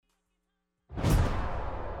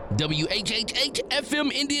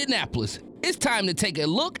WHHH-FM Indianapolis. It's time to take a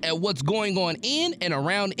look at what's going on in and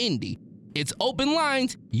around Indy. It's Open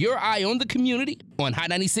Lines, your eye on the community on High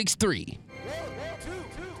 96.3. 1, 2,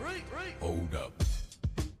 3. Hold up.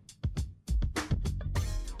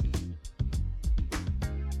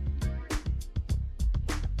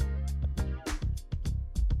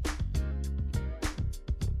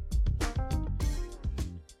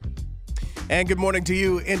 And good morning to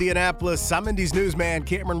you, Indianapolis. I'm Indy's newsman,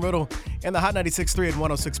 Cameron Riddle, in the Hot 96.3 and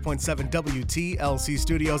 106.7 WTLC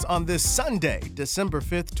studios on this Sunday, December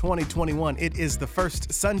 5th, 2021. It is the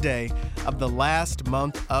first Sunday of the last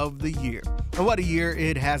month of the year. And what a year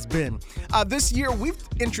it has been. This year, we've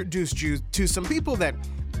introduced you to some people that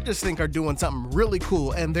I just think are doing something really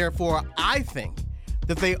cool, and therefore I think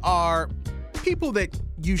that they are people that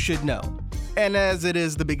you should know. And as it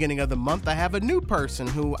is the beginning of the month, I have a new person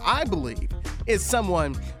who I believe is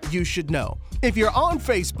someone you should know. If you're on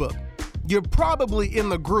Facebook, you're probably in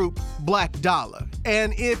the group Black Dollar.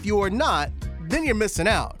 And if you're not, then you're missing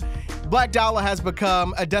out. Black Dollar has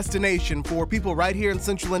become a destination for people right here in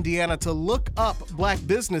Central Indiana to look up black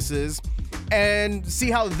businesses and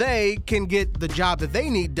see how they can get the job that they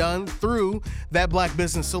need done through that black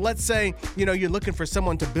business. So let's say, you're looking for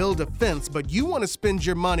someone to build a fence, but you want to spend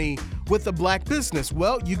your money with a black business.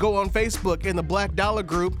 Well, you go on Facebook in the Black Dollar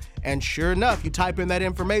group, and sure enough, you type in that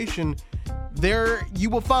information. There you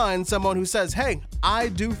will find someone who says, hey, I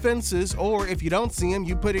do fences. Or if you don't see him,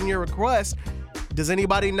 you put in your request. Does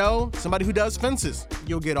anybody know somebody who does fences?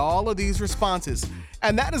 You'll get all of these responses.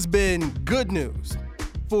 And that has been good news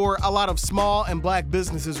for a lot of small and black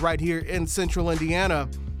businesses right here in Central Indiana.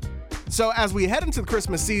 So as we head into the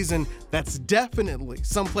Christmas season, that's definitely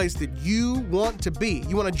someplace that you want to be.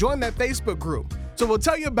 You want to join that Facebook group. So we'll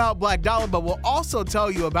tell you about Black Dollar, but we'll also tell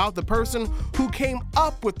you about the person who came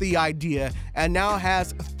up with the idea and now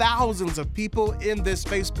has thousands of people in this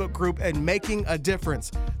Facebook group and making a difference.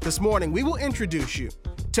 This morning, we will introduce you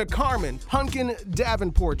to Carmen Pumpkin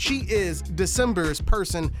Davenport. She is December's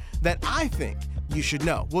person that I think you should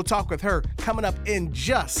know. We'll talk with her coming up in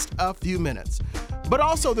just a few minutes. But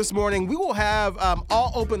also this morning, we will have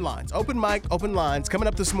all open lines, open mic, open lines coming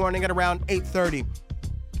up this morning at around 8:30.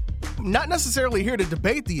 Not necessarily here to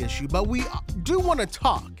debate the issue, but we do want to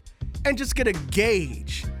talk and just get a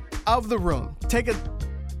gauge of the room. Take a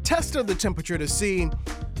test of the temperature to see,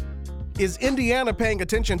 is Indiana paying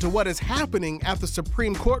attention to what is happening at the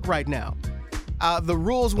Supreme Court right now? The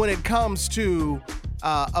rules when it comes to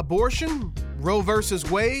abortion, Roe versus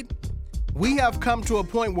Wade, we have come to a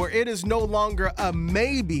point where it is no longer a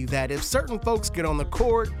maybe that if certain folks get on the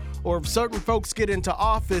court or if certain folks get into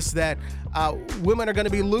office that women are going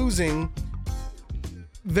to be losing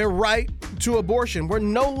their right to abortion. We're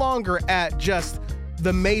no longer at just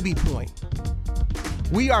the maybe point.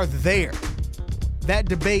 We are there. That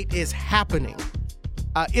debate is happening.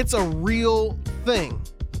 It's a real thing.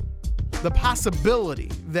 The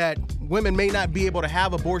possibility that women may not be able to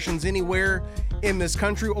have abortions anywhere in this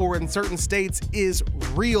country or in certain states is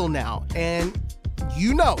real now. And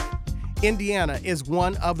Indiana is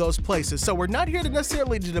one of those places. So we're not here to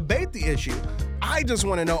necessarily to debate the issue. I just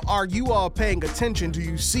want to know, are you all paying attention? Do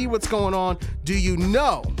you see what's going on? Do you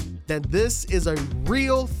know that this is a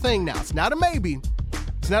real thing now? It's not a maybe.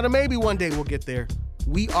 It's not a maybe one day we'll get there.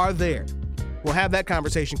 We are there. We'll have that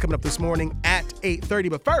conversation coming up this morning at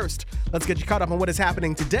 8:30. But first, let's get you caught up on what is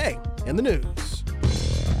happening today in the news.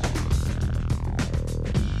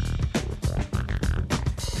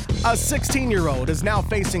 A 16-year-old is now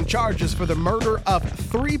facing charges for the murder of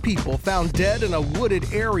 3 people found dead in a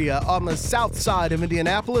wooded area on the south side of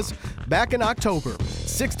Indianapolis back in October.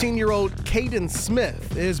 16-year-old Caden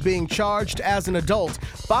Smith is being charged as an adult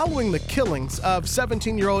following the killings of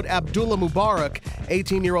 17-year-old Abdullah Mubarak,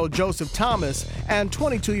 18-year-old Joseph Thomas, and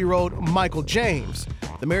 22-year-old Michael James.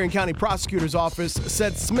 The Marion County Prosecutor's Office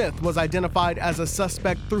said Smith was identified as a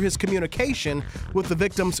suspect through his communication with the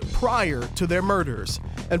victims prior to their murders.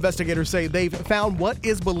 Investigators say they've found what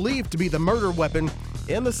is believed to be the murder weapon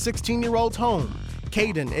in the 16-year-old's home.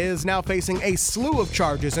 Caden is now facing a slew of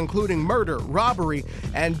charges, including murder, robbery,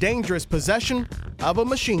 and dangerous possession of a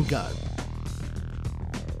machine gun.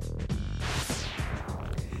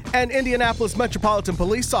 An Indianapolis Metropolitan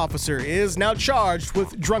Police officer is now charged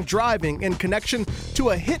with drunk driving in connection to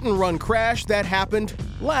a hit-and-run crash that happened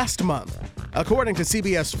last month. According to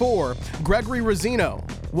CBS 4, Gregory Rosino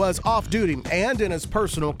was off duty and in his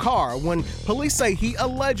personal car when police say he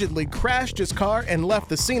allegedly crashed his car and left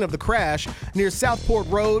the scene of the crash near Southport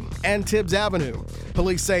Road and Tibbs Avenue.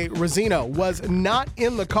 Police say Rosino was not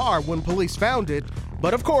in the car when police found it,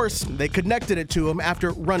 but of course, they connected it to him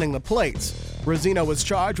after running the plates. Rosino was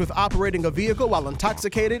charged with operating a vehicle while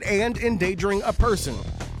intoxicated and endangering a person.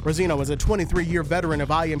 Rosino is a 23-year veteran of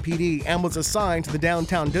IMPD and was assigned to the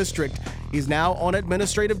downtown district. He's now on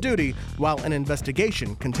administrative duty while an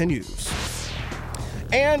investigation continues.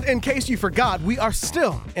 And in case you forgot, we are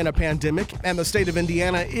still in a pandemic, and the state of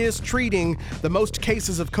Indiana is treating the most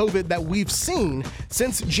cases of COVID that we've seen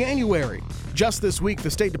since January. Just this week,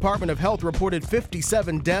 the State Department of Health reported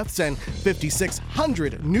 57 deaths and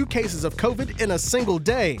 5,600 new cases of COVID in a single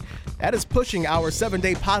day. That is pushing our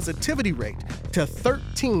 7-day positivity rate to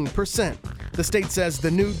 13%. The state says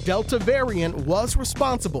the new Delta variant was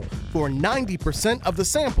responsible for 90% of the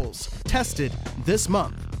samples tested this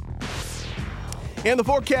month. In the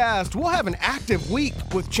forecast, we'll have an active week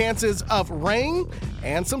with chances of rain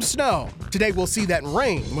and some snow. Today we'll see that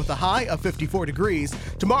rain with a high of 54 degrees.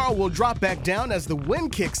 Tomorrow we'll drop back down as the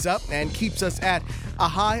wind kicks up and keeps us at a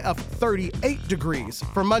high of 38 degrees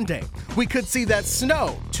for Monday. We could see that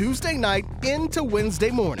snow Tuesday night into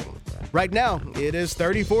Wednesday morning. Right now, it is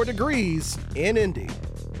 34 degrees in Indy.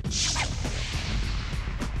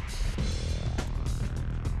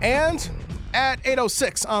 And at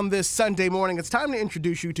 8:06 on this Sunday morning, it's time to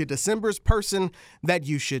introduce you to December's person that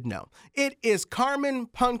you should know. It is Carmen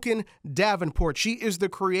Pumpkin Davenport. She is the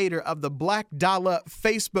creator of the Black Dollar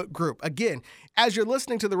Facebook group. Again, as you're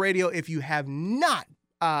listening to the radio, if you have not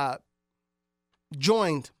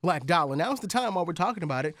joined Black Dollar, now's the time while we're talking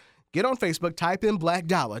about it. Get on Facebook, type in Black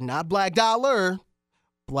Dollar, not Black Dollar,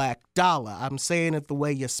 Black Dollar. I'm saying it the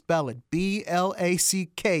way you spell it,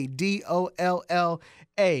 BLACKDOLLA.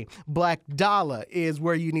 Black Dollar is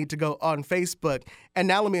where you need to go on Facebook. And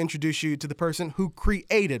now let me introduce you to the person who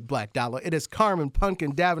created Black Dollar. It is Carmen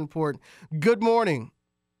Pumpkin Davenport. Good morning.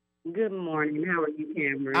 Good morning. How are you,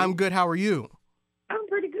 Cameron? I'm good. How are you? I'm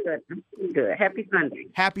pretty good. I'm pretty good. Happy Sunday.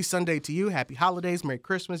 Happy Sunday to you. Happy holidays. Merry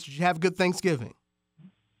Christmas. Did you have a good Thanksgiving?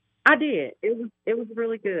 I did. It was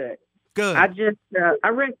really good. Good. I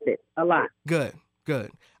rested a lot. Good.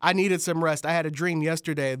 I needed some rest. I had a dream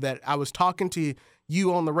yesterday that I was talking to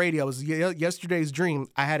you on the radio. It was yesterday's dream.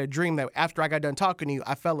 I had a dream that after I got done talking to you,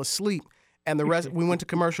 I fell asleep, and the rest we went to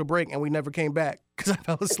commercial break and we never came back because I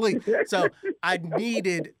fell asleep. So I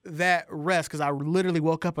needed that rest because I literally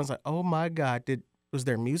woke up and was like, "Oh my God, was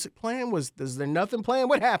there music playing? Was there nothing playing?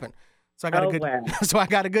 What happened?" So I got I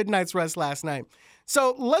got a good night's rest last night.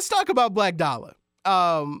 So let's talk about Black Dollar.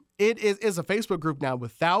 It is a Facebook group now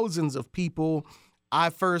with thousands of people. I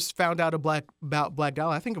first found out about Black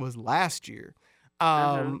Dollar, I think it was last year.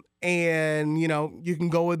 And, you know, you can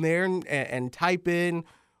go in there and type in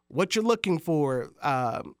what you're looking for.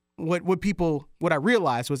 What I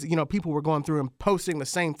realized was, you know, people were going through and posting the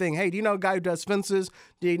same thing. Hey, do you know a guy who does fences?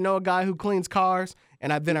 Do you know a guy who cleans cars?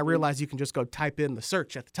 And then I realized you can just go type in the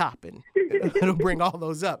search at the top and it'll bring all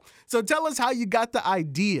those up. So tell us how you got the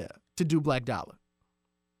idea to do Black Dollar.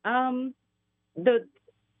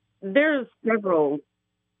 There's several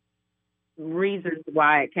reasons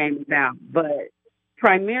why it came about, but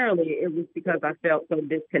primarily it was because I felt so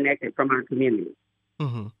disconnected from our community.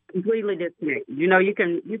 Mm-hmm. Completely disconnected. You know, you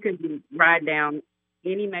can ride down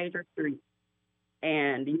any major street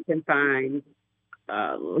and you can find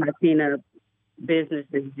Latina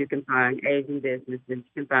businesses, you can find Asian businesses, you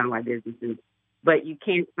can find white businesses, but you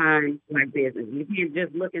can't find black business. You can't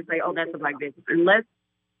just look and say, "Oh, that's a black business," unless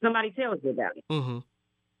somebody tells you about it. Mm-hmm.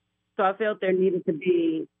 So I felt there needed to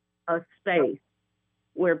be a space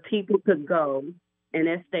where people could go, and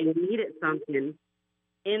if they needed something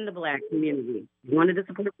in the black community, wanted to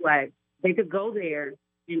support black, they could go there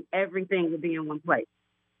and everything would be in one place.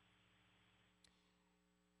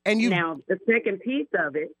 And now the second piece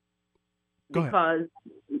of it, because,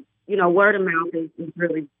 you know, word of mouth is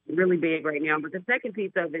really, really big right now. But the second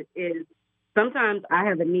piece of it is sometimes I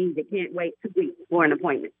have a need that can't wait 2 weeks for an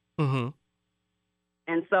appointment. Mm-hmm.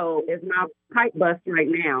 And so if my pipe busts right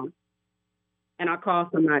now and I call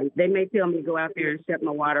somebody, they may tell me to go out there and shut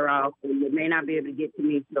my water off, and they may not be able to get to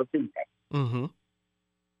me till Tuesday. Mm-hmm.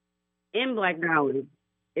 In Black Dollar,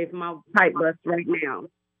 if my pipe busts right now,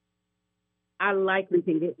 I likely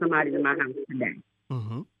can get somebody to my house today.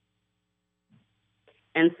 Mm-hmm.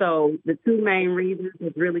 And so the two main reasons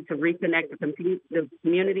is really to reconnect the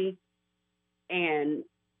community and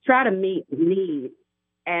try to meet needs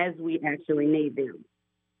as we actually need them.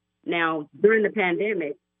 Now, during the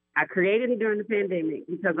pandemic, I created it during the pandemic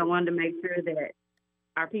because I wanted to make sure that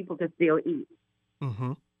our people could still eat.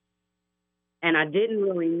 Mm-hmm. And I didn't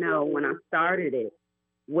really know when I started it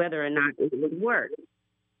whether or not it would work.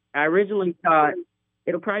 I originally thought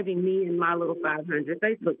it'll probably be me and my little 500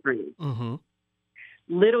 Facebook friends. Mm-hmm.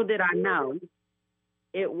 Little did I know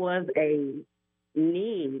it was a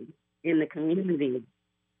need in the community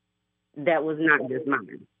that was not just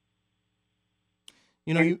mine.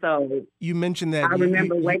 You know, so you mentioned that. I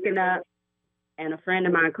remember waking up and a friend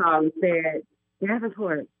of mine called and said,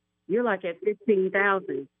 Davenport, you're like at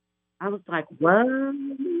 15,000. I was like, what?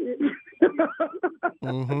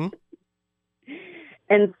 Mm-hmm.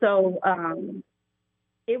 And so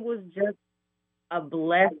it was just a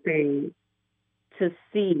blessing to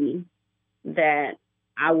see that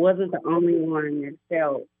I wasn't the only one that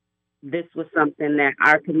felt this was something that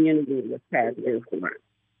our community was passionate for.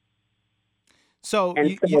 So,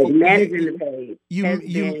 managing the page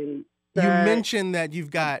you mentioned that you've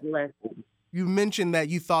got. You mentioned that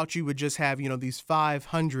you thought you would just have, these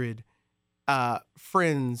 500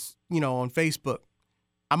 friends, on Facebook.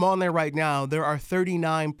 I'm on there right now. There are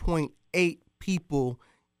 39.8 people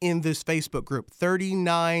in this Facebook group.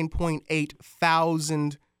 39.8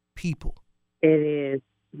 thousand people. It is,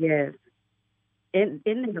 yes. Isn't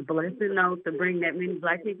it a blessing, though, to bring that many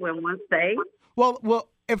Black people in one space? Well,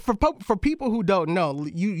 for people who don't know,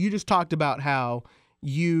 you just talked about how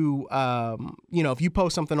you, if you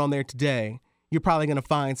post something on there today, you're probably going to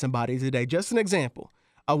find somebody today. Just an example.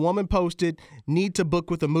 A woman posted, need to book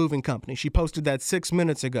with a moving company. She posted that 16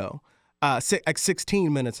 minutes ago.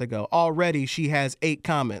 Already, she has 8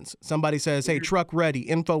 comments. Somebody says, hey, truck ready,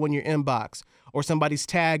 info in your inbox. Or somebody's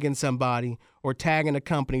tagging somebody or tagging a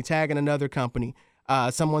company, tagging another company.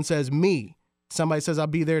 Someone says, me. Somebody says, I'll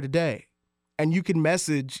be there today. And you can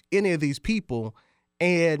message any of these people.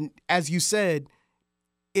 And as you said,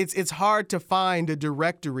 it's hard to find a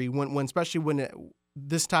directory especially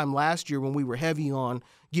this time last year when we were heavy on,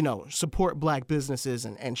 support Black businesses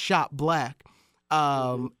and shop Black.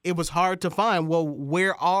 It was hard to find, well,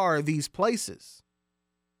 where are these places?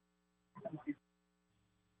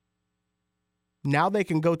 Now they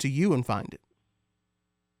can go to you and find it.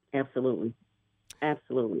 Absolutely.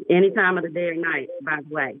 Absolutely. Any time of the day or night, by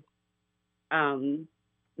the way.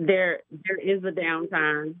 There is a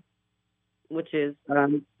downtime, which is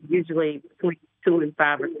usually between 2 and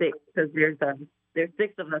 5 or 6, because there's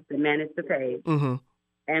 6 of us that manage the page. Mm-hmm.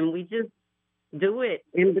 And we just do it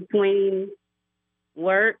in between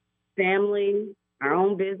work, family, our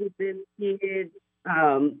own businesses, kids,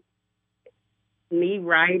 me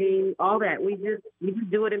writing, all that. We just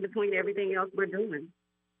do it in between everything else we're doing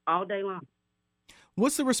all day long.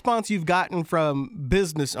 What's the response you've gotten from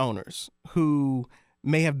business owners who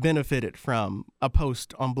may have benefited from a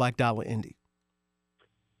post on Black Dollar Indie?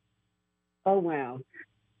 Oh, wow.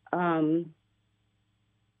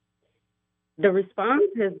 The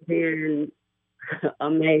response has been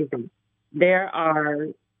amazing. There are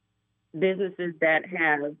businesses that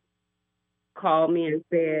have called me and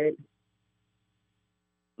said,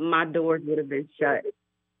 my doors would have been shut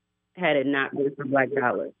had it not been for Black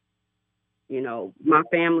Dollar. My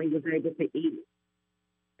family was able to eat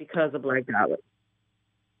because of Black Dollar.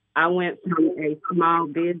 I went from a small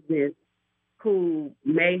business who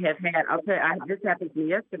may have had, I'll tell you, this happened to me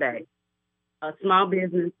yesterday, a small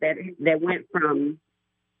business that went from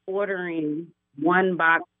ordering 1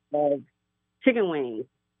 box of chicken wings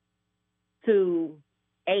to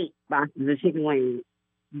 8 boxes of chicken wings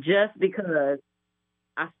just because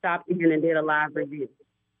I stopped in and did a live review.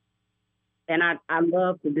 And I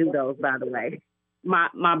love to do those, by the way. My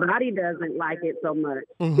body doesn't like it so much.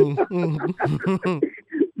 Mm-hmm.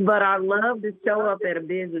 But I love to show up at a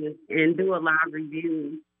business and do a live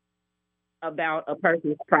review about a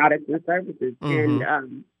person's products and services. Mm-hmm.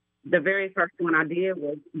 And the very first one I did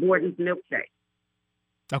was Borden's Milkshake.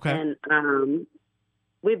 Okay. And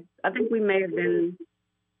I think we may have been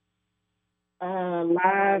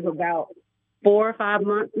live about 4 or 5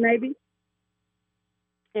 months, maybe.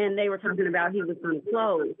 And they were talking about he was going to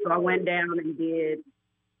close. So I went down and did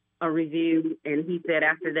a review, and he said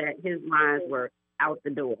after that his lines were out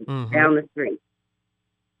the door, mm-hmm. down the street.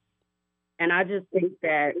 And I just think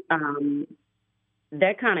that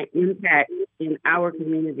that kind of impact in our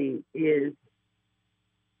community is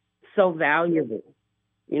so valuable.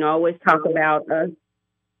 I always talk about us,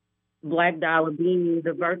 Black Dollar, being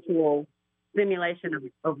the virtual simulation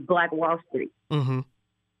of Black Wall Street. Mm-hmm.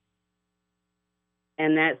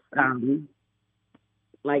 And that's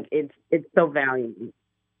it's so valuable.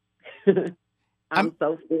 I'm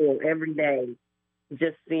so full every day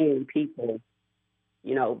just seeing people,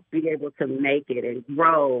 be able to make it and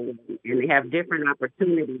grow and have different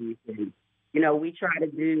opportunities. And, we try to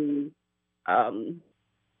do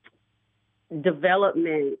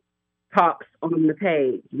development talks on the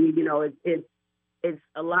page. It's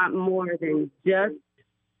a lot more than just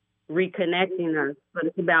reconnecting us, but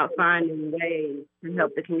it's about finding ways to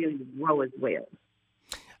help the community grow as well.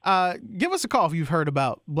 Give us a call if you've heard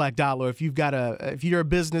about Black Dollar, if you're a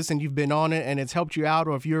business and you've been on it and it's helped you out,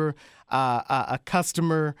 or if you're a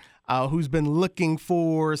customer who's been looking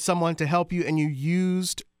for someone to help you and you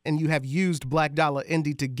have used Black Dollar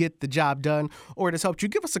Indy to get the job done, or it has helped you.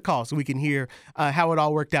 Give us a call so we can hear how it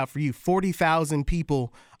all worked out for you. 40,000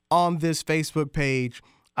 people on this Facebook page.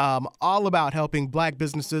 All about helping Black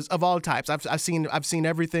businesses of all types. I've seen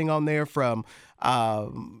everything on there from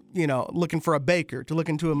looking for a baker to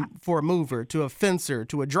looking for a mover to a fencer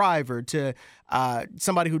to a driver to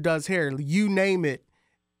somebody who does hair. You name it,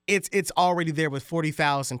 it's already there with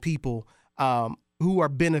 40,000 people who are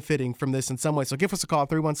benefiting from this in some way. So give us a call,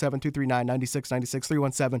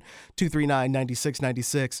 317-239-9696,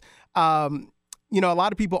 317-239-9696. A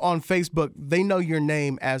lot of people on Facebook, they know your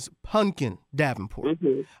name as Punkin Davenport.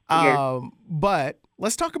 Mm-hmm. Yeah. But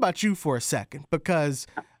let's talk about you for a second, because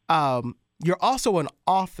you're also an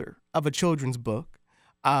author of a children's book.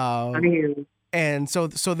 I am. And so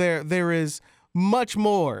there is much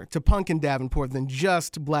more to Punkin Davenport than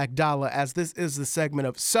just Black Dollar, as this is the segment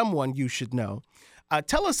of Someone You Should Know.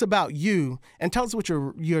 Tell us about you and tell us what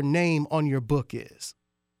your name on your book is.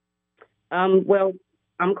 Well,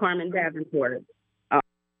 I'm Carmen Davenport.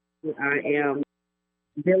 I am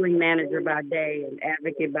billing manager by day and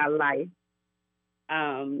advocate by life.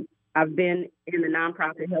 I've been in the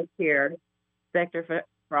nonprofit healthcare sector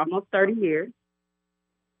for almost 30 years.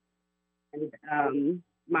 And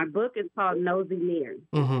my book is called Nosy Nia.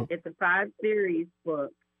 Mm-hmm. It's a 5-series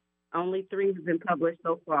book. Only 3 have been published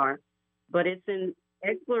so far, but it's an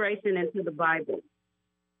exploration into the Bible.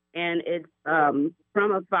 And it's from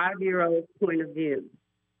a 5-year-old's point of view.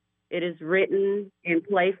 It is written in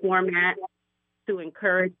play format to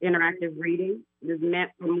encourage interactive reading. It is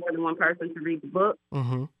meant for more than one person to read the book.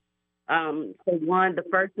 Mm-hmm. The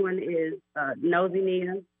first one is Nosy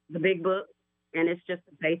Nia, the big book, and it's just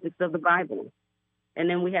the basics of the Bible. And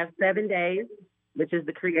then we have 7 days, which is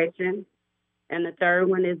the creation. And the third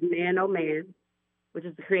one is Man, Oh Man, which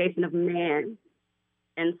is the creation of man.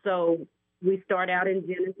 And so we start out in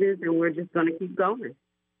Genesis, and we're just going to keep going.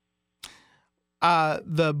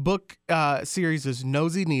 The book series is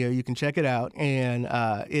Nosy Nia. You can check it out. And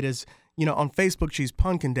it is, on Facebook, she's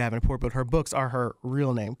Punkin Davenport, but her books are her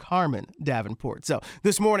real name, Carmen Davenport. So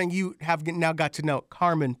this morning, you have now got to know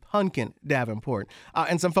Carmen Punkin Davenport.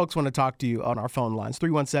 And some folks want to talk to you on our phone lines,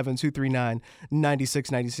 317-239-9696,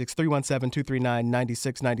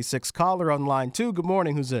 317-239-9696. Caller on line 2. Good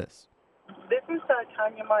morning. Who's this? This is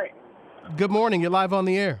Tanya Martin. Good morning. You're live on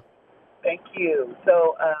the air. Thank you.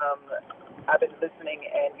 So, I've been listening,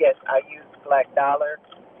 and yes, I used Black Dollar.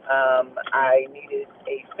 I needed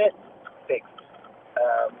a fence fixed,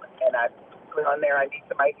 and I put on there, I need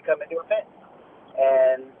somebody to come and do a fence.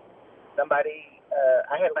 And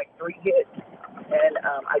I had like 3 hits, and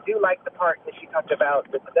I do like the part that she talked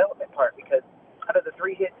about, the development part, because out of the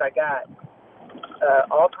 3 hits I got,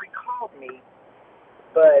 all 3 called me,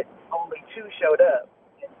 but only 2 showed up.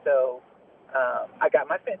 And so I got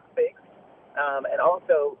my fence fixed, and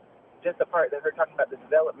also just the part that her talking about the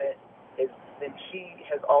development is then she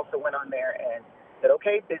has also went on there and said,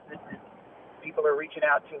 okay, businesses, people are reaching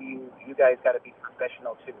out to you. You guys got to be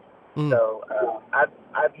professional too. Mm. So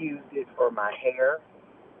I've used it for my hair.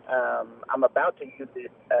 I'm about to use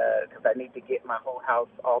it because I need to get my whole house,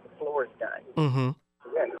 all the floors done. Mm-hmm.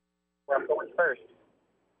 So yeah, where I'm going first.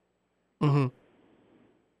 Mm-hmm.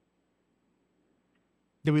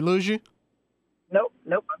 Did we lose you?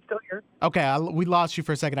 Nope, I'm still here. Okay, we lost you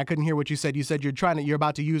for a second. I couldn't hear what you said. You said you're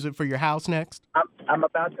about to use it for your house next? I'm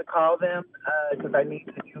about to call them because I need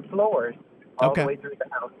to do floors all the way through the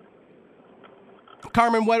house.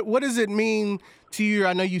 Carmen, what does it mean to you?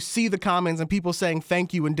 I know you see the comments and people saying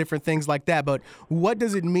thank you and different things like that, but what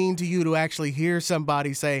does it mean to you to actually hear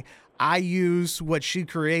somebody say, I use what she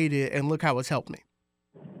created and look how it's helped me?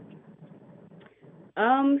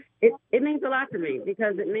 It means a lot to me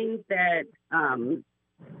because it means that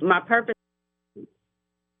my purpose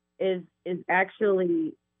is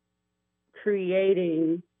actually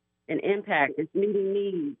creating an impact. It's meeting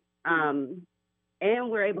needs, and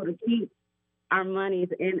we're able to keep our monies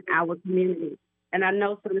in our community. And I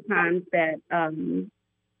know sometimes that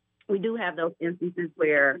we do have those instances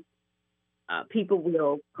where people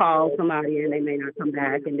will call somebody and they may not come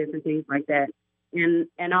back and different things like that. And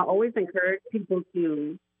I always encourage people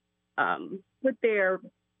to put their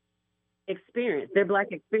experience, their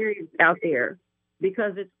Black experience out there,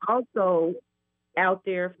 because it's also out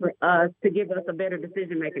there for us to give us a better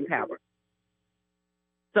decision-making power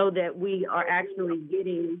so that we are actually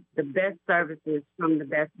getting the best services from the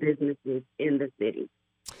best businesses in the city.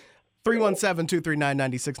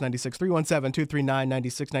 317-239-9696.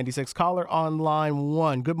 317-239-9696. Caller on line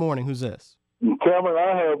 1. Good morning. Who's this? Cameron,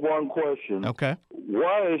 I have one question. Okay.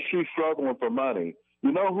 Why is she struggling for money?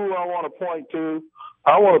 You know who I want to point to?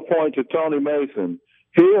 I want to point to Tony Mason.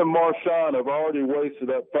 He and Marshawn have already wasted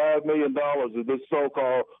up $5 million of this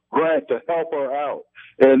so-called grant to help her out.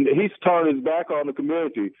 And he's turned his back on the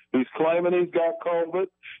community. He's claiming he's got COVID.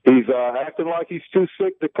 He's acting like he's too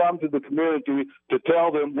sick to come to the community to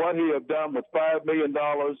tell them what he have done with $5 million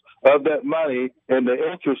of that money and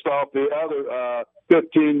the interest off the other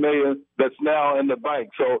 $15 million that's now in the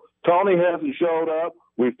bank. So Tony hasn't showed up.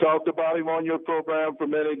 We've talked about him on your program for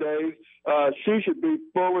many days. She should be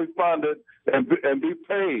fully funded and be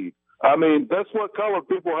paid. I mean, that's what colored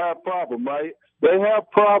people have problem, right? They have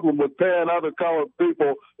problem with paying other colored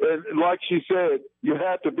people. And like she said, you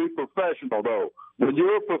have to be professional, though. When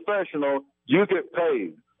you're a professional, you get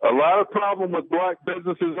paid. A lot of problem with black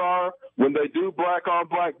businesses are when they do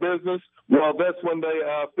black-on-black business, well, that's when they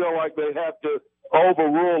feel like they have to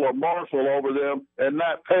overrule or marshal over them and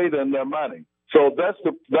not pay them their money. So that's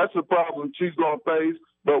the problem she's going to face.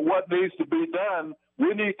 But what needs to be done,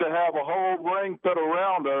 we need to have a whole ring put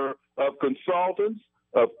around her of consultants,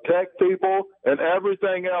 of tech people, and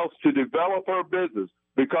everything else to develop her business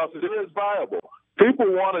because it is viable.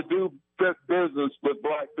 People want to do business with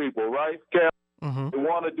black people, right, Cam? Mm-hmm. They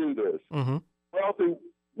want to do this. Mm-hmm.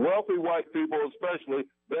 Wealthy white people especially,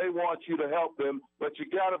 they want you to help them, but you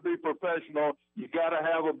got to be professional. You got to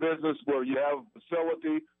have a business where you have a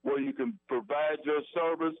facility where you can provide your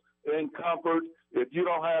service in comfort. If you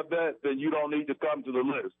don't have that, then you don't need to come to the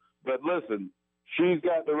list. But listen, she's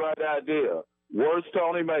got the right idea. Where's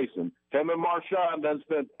Tony Mason? Him and Marshawn done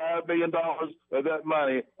spent $5 million of that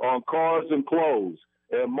money on cars and clothes.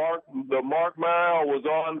 And Mark Merrill was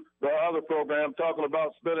on the other program talking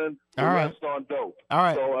about spending the rest on dope. All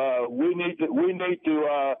right. So we need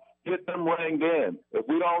to get them ringed in. If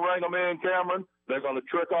we don't ring them in, Cameron, they're going to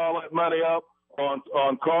trick all that money up on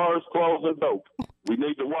cars, clothes, and dope. We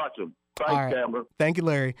need to watch them. Thanks, right. Cameron. Thank you,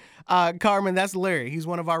 Larry. Carmen, that's Larry. He's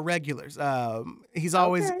one of our regulars. He's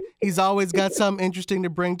always got something interesting to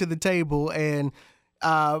bring to the table, and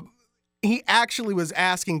he actually was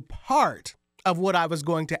asking part of what I was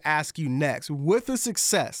going to ask you next. With the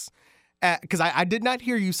success, because I did not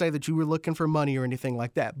hear you say that you were looking for money or anything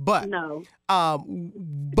like that, but No.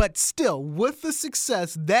 But still, with the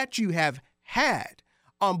success that you have had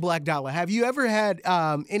on Black Dollar, have you ever had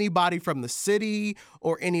anybody from the city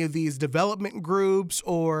or any of these development groups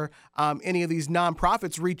or any of these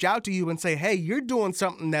nonprofits reach out to you and say, hey, you're doing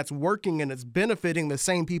something that's working and it's benefiting the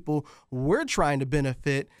same people we're trying to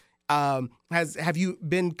benefit? Have you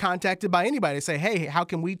been contacted by anybody to say, hey, how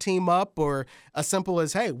can we team up? Or as simple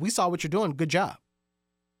as, hey, we saw what you're doing. Good job.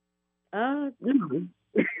 No.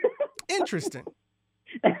 Interesting.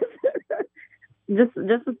 Just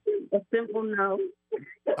a simple no.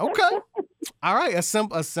 Okay. All right. A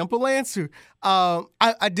simple answer.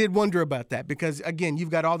 I did wonder about that because, again,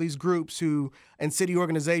 you've got all these groups and city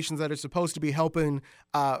organizations that are supposed to be helping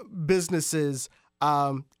businesses,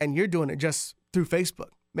 and you're doing it just through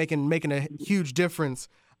Facebook, making a huge difference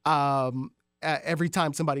every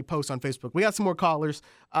time somebody posts on Facebook. We got some more callers.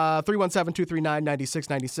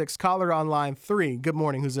 317-239-9696. Caller on line 3. Good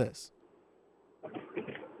morning. Who's this?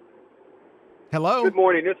 Hello. Good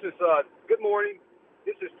morning. Good morning.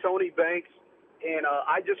 This is Tony Banks, and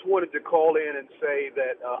I just wanted to call in and say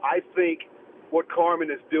that I think what Carmen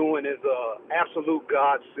is doing is an absolute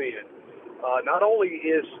godsend. Not only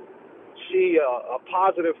is she a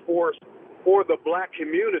positive force for the black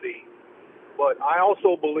community, but I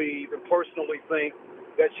also believe and personally think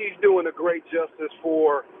that she's doing a great justice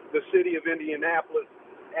for the city of Indianapolis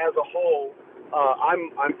as a whole.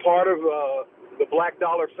 I'm part of the Black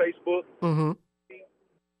Dollar Facebook. Mm-hmm.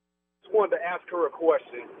 Just wanted to ask her a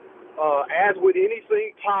question. As with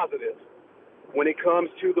anything positive, when it comes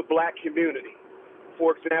to the black community,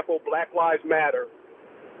 for example, Black Lives Matter,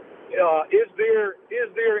 is there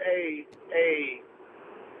a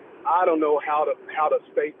I don't know how to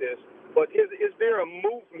state this, but is there a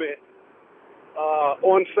movement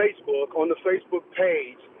on Facebook, on the Facebook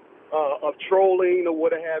page, of trolling or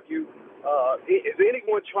what have you? Is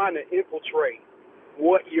anyone trying to infiltrate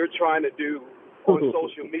what you're trying to do on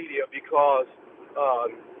social media? Because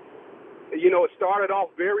it started off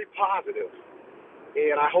very positive,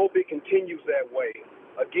 and I hope it continues that way.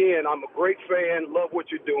 Again, I'm a great fan, love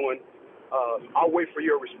what you're doing. I'll wait for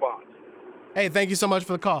your response. Hey, thank you so much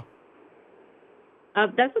for the call.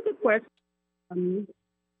 That's a good question.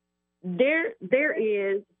 There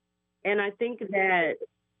is, and I think that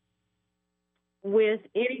with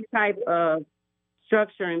any type of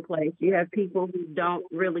structure in place. You have people who don't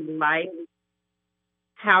really like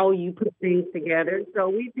how you put things together. So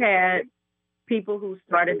we've had people who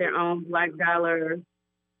started their own Black Dollar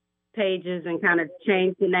pages and kind of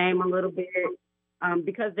changed the name a little bit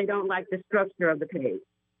because they don't like the structure of the page.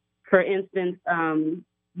 For instance,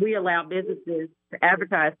 we allow businesses to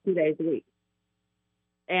advertise 2 days a week.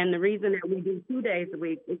 And the reason that we do 2 days a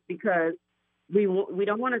week is because we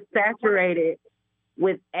don't want to saturate it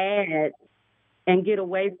with ads and get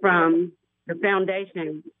away from the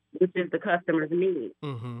foundation, which is the customer's need.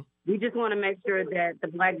 Mm-hmm. We just want to make sure that the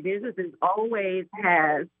Black businesses always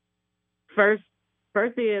have first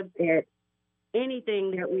dibs at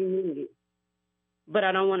anything that we need. But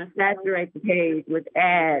I don't want to saturate the page with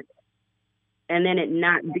ads and then it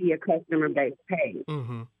not be a customer-based page.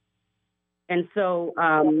 Mm-hmm. And so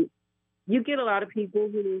you get a lot of people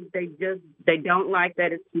who they don't like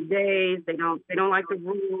that it's 2 days. They don't like the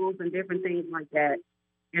rules and different things like that.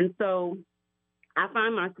 And so I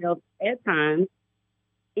find myself at times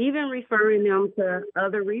even referring them to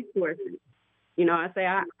other resources. You know, I say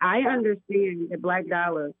I understand that Black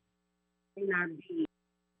Dollar may not be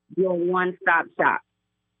your one-stop shop.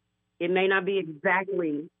 It may not be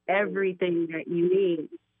exactly everything that you need,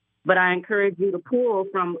 but I encourage you to pull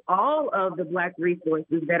from all of the Black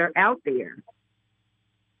resources that are out there.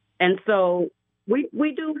 And so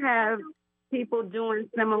we do have people doing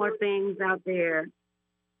similar things out there.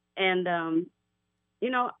 And, you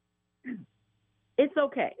know, it's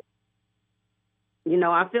okay. You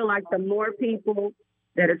know, I feel like the more people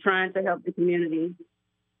that are trying to help the community,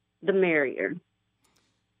 the merrier.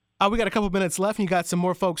 We got a couple minutes left, and you got some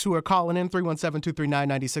more folks who are calling in,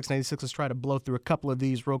 317-239-9696. Let's try to blow through a couple of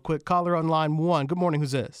these real quick. Caller on line 1. Good morning.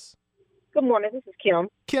 Who's this? Good morning. This is Kim.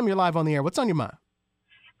 Kim, you're live on the air. What's on your mind?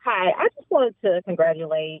 Hi. I just wanted to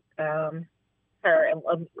congratulate her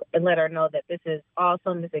and let her know that this is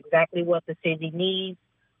awesome. It's exactly what the city needs.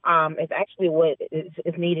 It's actually what is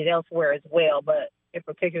needed elsewhere as well, but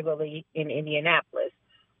particularly in Indianapolis.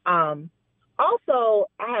 Also,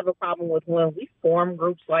 I have a problem with when we form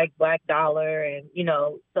groups like Black Dollar and, you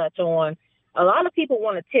know, such on. A lot of people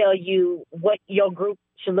want to tell you what your group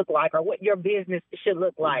should look like or what your business should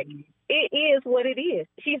look like. It is what it is.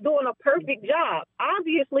 She's doing a perfect job.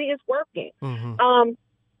 Obviously, it's working. Mm-hmm.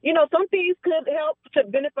 You know, some things could help to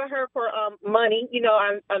benefit her for money. You know,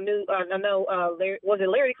 I know, was it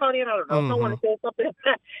Larry Coney? I don't know. Mm-hmm. Someone said something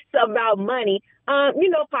about money. You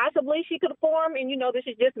know, possibly she could form, and you know, this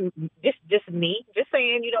is just me, just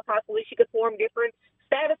saying. You know, possibly she could form different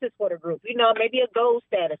statuses for the group. You know, maybe a gold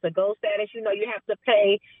status. You know, you have to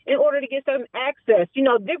pay in order to get some access. You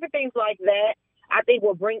know, different things like that. I think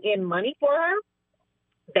will bring in money for her.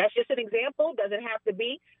 That's just an example. Doesn't have to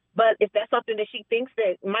be. But if that's something that she thinks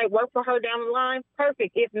that might work for her down the line,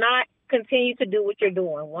 perfect. If not, continue to do what you're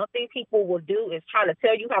doing. One thing people will do is try to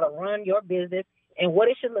tell you how to run your business and what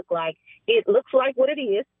it should look like. It looks like what it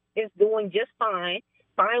is. It's doing just fine.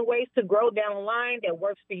 Find ways to grow down the line that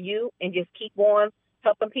works for you and just keep on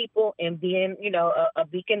helping people and being, you know, a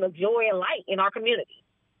beacon of joy and light in our community.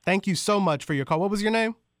 Thank you so much for your call. What was your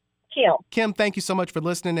name? Kim. Kim, thank you so much for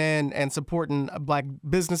listening and supporting Black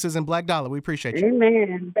businesses and Black Dollar. We appreciate you.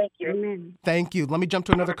 Amen. Thank you. Amen. Thank you. Let me jump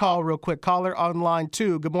to another call real quick. Caller on line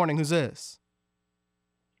 2. Good morning. Who's this?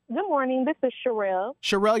 Good morning. This is Sherelle.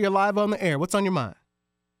 Sherelle, you're live on the air. What's on your mind?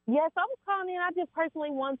 Yes, I was calling in. I just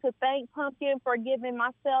personally want to thank Pumpkin for giving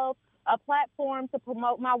myself a platform to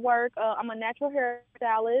promote my work. I'm a natural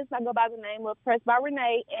hairstylist. I go by the name of Pressed by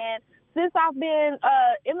Renee, and since I've been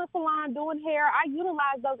in the salon doing hair, I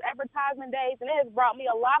utilize those advertisement days, and it has brought me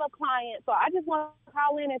a lot of clients. So I just want to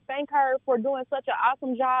call in and thank her for doing such an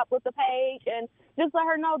awesome job with the page, and just let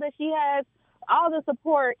her know that she has all the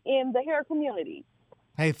support in the hair community.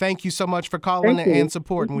 Hey, thank you so much for calling and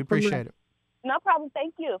supporting. We appreciate it. No problem.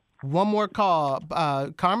 Thank you. One more call.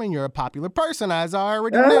 Carmen, you're a popular person, as I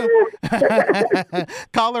already know.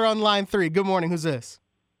 Caller on line 3. Good morning. Who's this?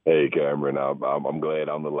 Hey, Cameron. I'm glad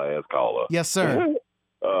I'm the last caller. Yes, sir.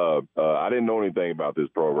 I didn't know anything about this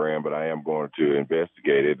program, but I am going to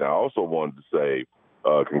investigate it. And I also wanted to say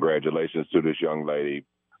congratulations to this young lady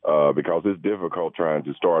because it's difficult trying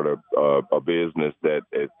to start a business that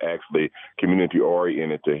is actually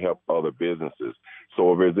community-oriented to help other businesses.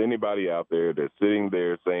 So if there's anybody out there that's sitting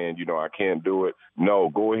there saying, you know, I can't do it, no,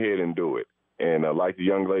 go ahead and do it. And like the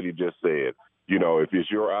young lady just said, you know, if it's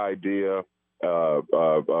your idea,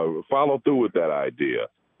 follow through with that idea.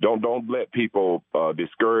 Don't let people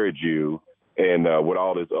discourage you and with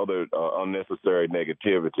all this other unnecessary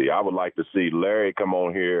negativity. I would like to see Larry come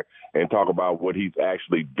on here and talk about what he's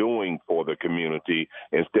actually doing for the community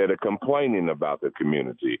instead of complaining about the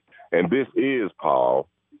community. And this is Paul,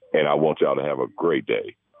 and I want y'all to have a great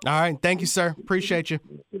day. All right. Thank you, sir. Appreciate you.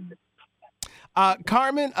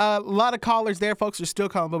 Carmen, a lot of callers there. Folks are still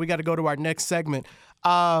calling, but we got to go to our next segment.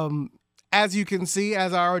 As you can see,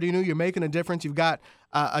 as I already knew, you're making a difference. You've got,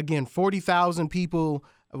 again, 40,000 people.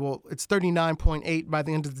 Well, it's 39.8 by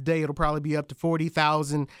the end of the day. It'll probably be up to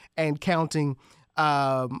 40,000 and counting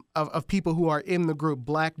of people who are in the group,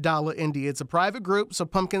 Black Dollar Indie. It's a private group, so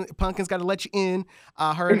Pumpkin's got to let you in,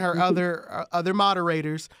 her and her other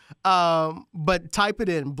moderators. But type it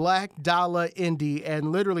in, Black Dollar Indie,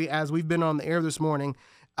 and literally, as we've been on the air this morning,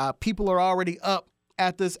 people are already up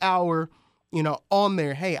at this hour, on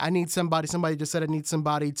there. Hey, I need somebody. Somebody just said I need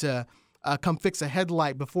somebody to come fix a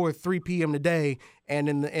headlight before 3 p.m. today. And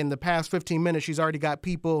in the past 15 minutes, she's already got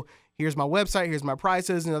people. Here's my website. Here's my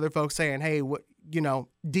prices. And other folks saying, hey, what,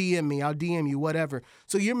 DM me. I'll DM you, whatever.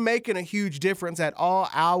 So you're making a huge difference at all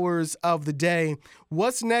hours of the day.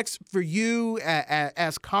 What's next for you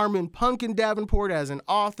as Carmen Pumpkin Davenport, as an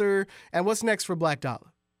author? And what's next for Black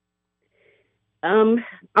Dollar? I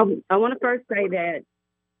want to first say that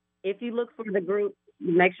if you look for the group,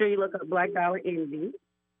 make sure you look up Black Dollar Indie.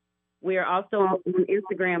 We are also on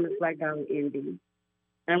Instagram as Black Dollar Indie.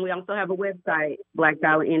 And we also have a website,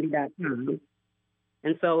 blackdollarindie.com.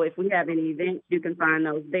 And so if we have any events, you can find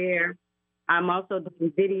those there. I'm also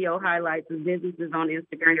doing video highlights of businesses on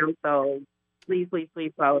Instagram. So please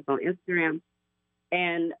follow us on Instagram.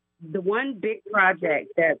 And the one big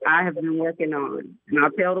project that I have been working on, and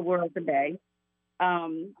I'll tell the world today,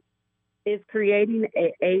 is creating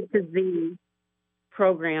A to Z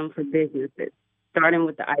program for businesses, starting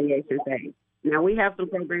with the ideation phase. Now, we have some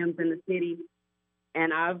programs in the city,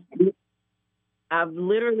 and I've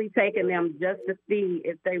literally taken them just to see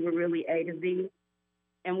if they were really A to Z,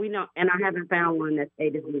 and I haven't found one that's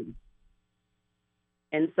A to Z.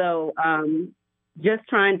 And so, just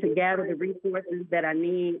trying to gather the resources that I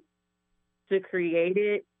need to create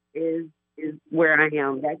it is where I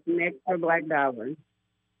am. That's next for Black Dollar.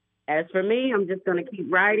 As for me, I'm just going to keep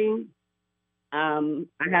writing. I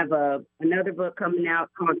have another book coming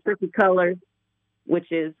out called Tricky Colors, which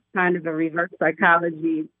is kind of a reverse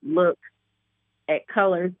psychology look at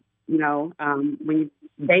colors.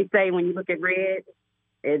 They say when you look at red,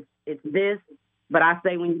 it's this, but I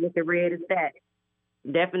say when you look at red, it's that.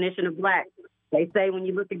 Definition of black. They say when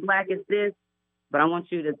you look at black, it's this, but I want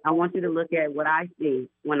you to look at what I see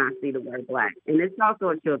when I see the word black, and it's also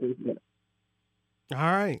a children's book. All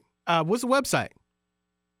right. What's the website?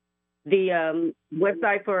 The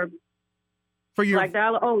website for your Black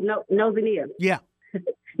Dollar? Oh, no, Nosy Nia. Yeah.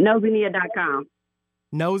 NosyNia.com.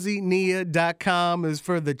 NosyNia.com is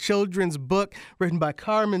for the children's book written by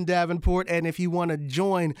Carmen Davenport. And if you want to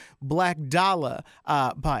join Black Dollar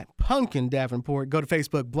by Pumpkin Davenport, go to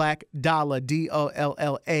Facebook, Black Dollar,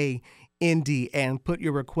 DOLLA. Indie, and put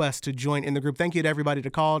your request to join in the group. Thank you to everybody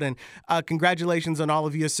that called, and congratulations on all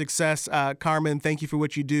of your success. Carmen, thank you for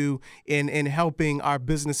what you do in helping our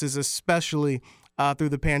businesses, especially through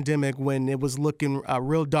the pandemic when it was looking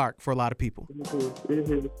real dark for a lot of people. Mm-hmm.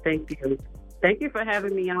 Mm-hmm. Thank you. Thank you for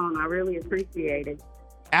having me on. I really appreciate it.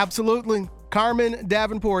 Absolutely. Carmen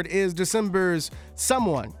Davenport is December's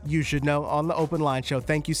Someone You Should Know on the Open Line Show.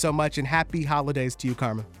 Thank you so much, and happy holidays to you,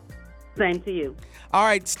 Carmen. Same to you. All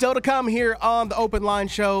right, still to come here on the Open Line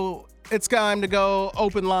Show, it's time to go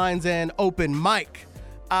open lines and open mic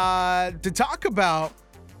to talk about,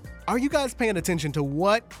 are you guys paying attention to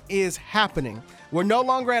what is happening? We're no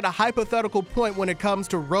longer at a hypothetical point when it comes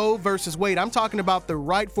to Roe versus Wade. I'm talking about the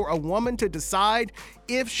right for a woman to decide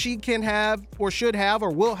if she can have or should have or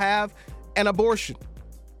will have an abortion.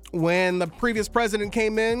 When the previous president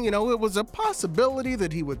came in, it was a possibility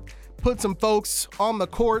that he would put some folks on the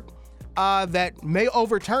court that may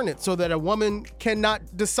overturn it so that a woman cannot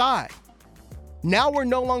decide. Now we're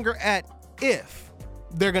no longer at if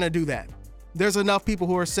they're going to do that. There's enough people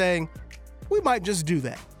who are saying, we might just do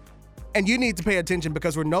that. And you need to pay attention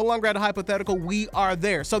because we're no longer at a hypothetical. We are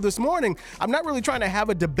there. So this morning, I'm not really trying to have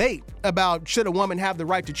a debate about should a woman have the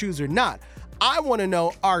right to choose or not. I want to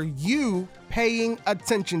know, are you paying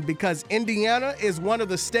attention? Because Indiana is one of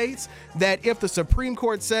the states that if the Supreme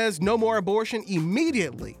Court says no more abortion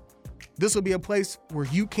immediately, this will be a place where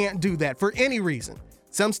you can't do that for any reason.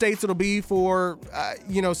 Some states it'll be for,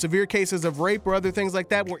 severe cases of rape or other things like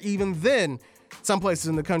that, where even then, some places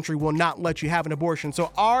in the country will not let you have an abortion.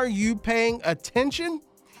 So are you paying attention?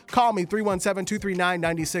 Call me,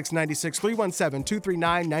 317-239-9696,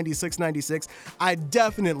 317-239-9696. I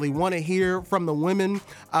definitely want to hear from the women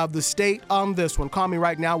of the state on this one. Call me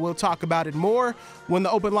right now. We'll talk about it more when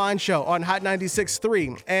the Open Line Show on Hot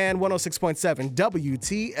 96.3 and 106.7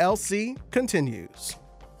 WTLC continues.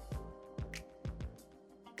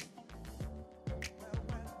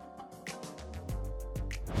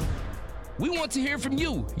 We want to hear from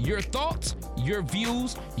you, your thoughts, your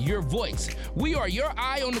views, your voice. We are your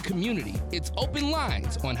eye on the community. It's Open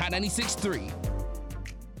Lines on Hot 96.3.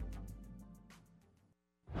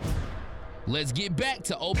 Let's get back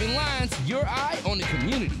to Open Lines, your eye on the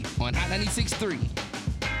community on Hot 96.3.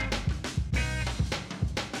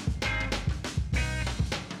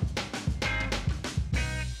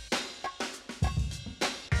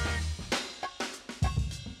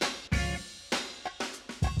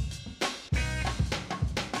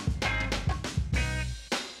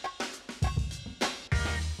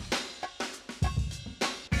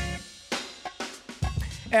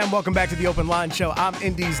 And welcome back to the Open Line Show. I'm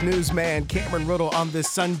Indy's newsman, Cameron Riddle, on this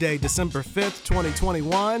Sunday, December 5th,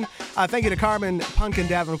 2021. Thank you to Carmen Punkin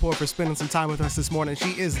Davenport for spending some time with us this morning.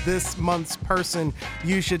 She is this month's person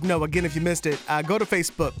you should know. Again, if you missed it, go to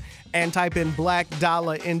Facebook and type in Black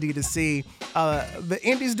Dollar Indy to see the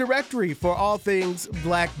Indy's directory for all things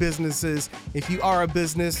black businesses. If you are a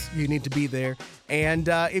business, you need to be there. And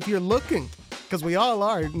if you're looking, because we all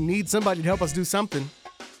are, need somebody to help us do something,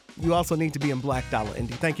 you also need to be in Black Dollar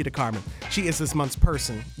Indy. Thank you to Carmen. She is this month's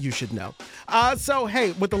person you should know. So,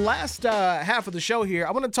 hey, with the last half of the show here,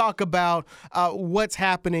 I want to talk about what's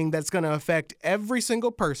happening that's going to affect every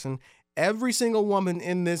single person, every single woman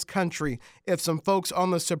in this country if some folks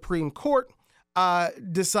on the Supreme Court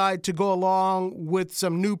decide to go along with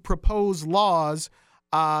some new proposed laws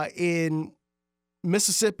in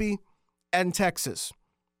Mississippi and Texas.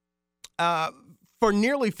 For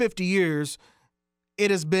nearly 50 years, it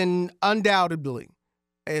has been undoubtedly,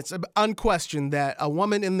 it's unquestioned that a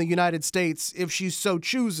woman in the United States, if she so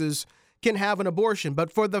chooses, can have an abortion.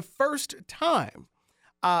 But for the first time,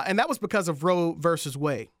 and that was because of Roe versus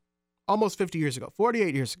Wade, almost 50 years ago,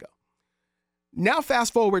 48 years ago. Now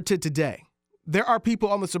fast forward to today. There are people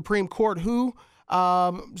on the Supreme Court who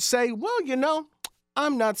say, well, you know,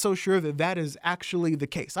 I'm not so sure that that is actually the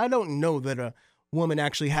case. I don't know that a woman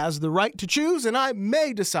actually has the right to choose, and I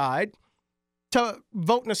may decide to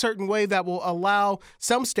vote in a certain way that will allow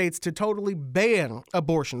some states to totally ban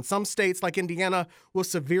abortion. Some states like Indiana will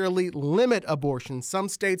severely limit abortion. Some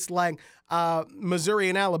states like Missouri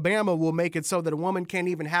and Alabama will make it so that a woman can't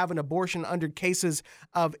even have an abortion under cases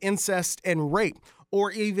of incest and rape.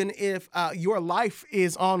 Or even if your life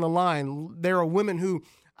is on the line, there are women who,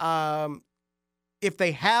 if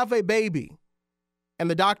they have a baby, and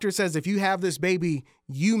the doctor says, if you have this baby,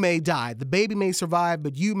 you may die. The baby may survive,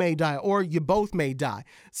 but you may die, or you both may die.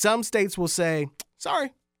 Some states will say,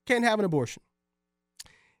 sorry, can't have an abortion.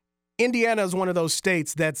 Indiana is one of those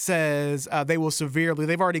states that says they will severely,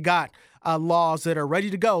 they've already got laws that are ready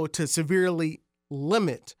to go to severely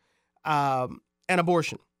limit an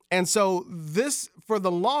abortion. And so this, for the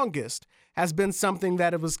longest, has been something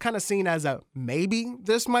that it was kind of seen as a maybe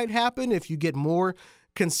this might happen if you get more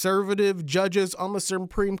conservative judges on the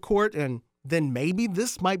Supreme Court, and then maybe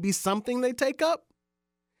this might be something they take up.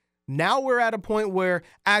 Now we're at a point where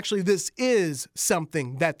actually this is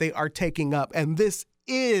something that they are taking up, and this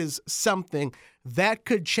is something that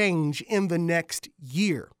could change in the next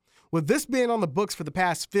year. With this being on the books for the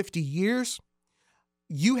past 50 years,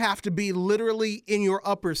 you have to be literally in your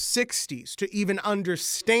upper 60s to even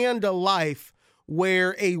understand a life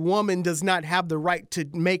where a woman does not have the right to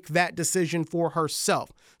make that decision for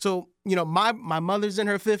herself. So, you know, my mother's in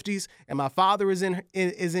her 50s and my father is in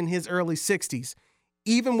his early 60s.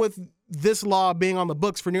 Even with this law being on the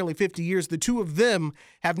books for nearly 50 years, the two of them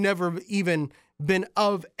have never even been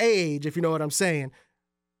of age, if you know what I'm saying,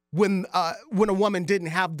 when a woman didn't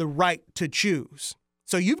have the right to choose.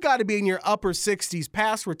 So you've got to be in your upper 60s,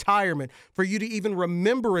 past retirement, for you to even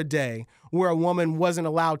remember a day where a woman wasn't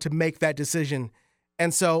allowed to make that decision.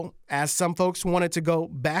 And so, as some folks wanted to go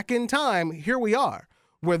back in time, here we are,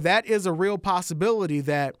 where that is a real possibility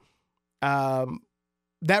that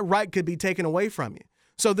that right could be taken away from you.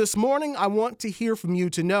 So this morning, I want to hear from you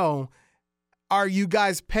to know, are you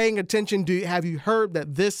guys paying attention? Have you heard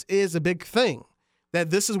that this is a big thing? That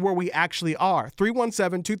this is where we actually are.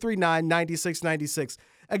 317-239-9696.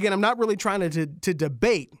 Again, I'm not really trying to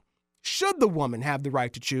debate, should the woman have the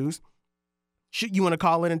right to choose? Should you want to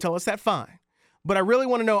call in and tell us that? Fine. But I really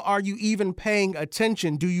want to know, are you even paying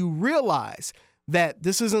attention? Do you realize that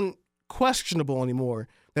this isn't questionable anymore,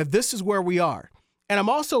 that this is where we are? And I'm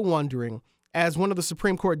also wondering, as one of the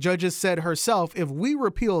Supreme Court judges said herself, if we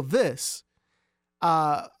repeal this,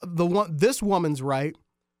 this woman's right,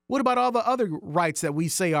 what about all the other rights that we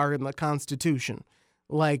say are in the Constitution?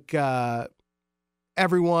 Like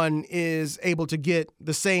everyone is able to get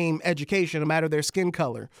the same education no matter their skin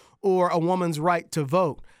color, or a woman's right to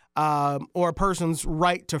vote, or a person's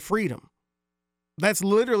right to freedom. That's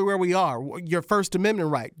literally where we are. Your First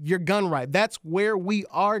Amendment right, your gun right. That's where we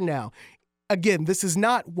are now. Again, this is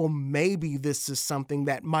not, well, maybe this is something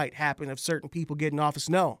that might happen if certain people get in office.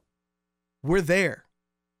 No, we're there.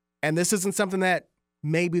 And this isn't something that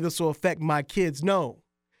maybe this will affect my kids. No,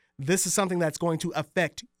 this is something that's going to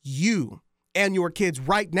affect you and your kids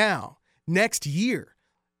right now, next year.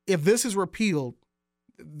 If this is repealed,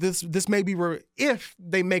 this may be, if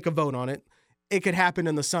they make a vote on it, it could happen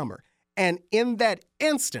in the summer. And in that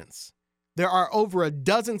instance, there are over a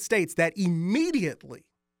dozen states that immediately,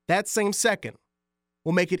 that same second,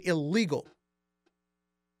 will make it illegal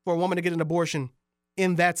for a woman to get an abortion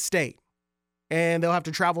in that state. And they'll have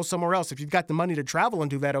to travel somewhere else. If you've got the money to travel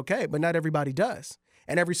and do that, okay, but not everybody does.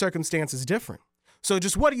 And every circumstance is different. So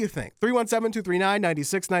just what do you think?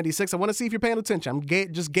 317-239-9696. I want to see if you're paying attention. I'm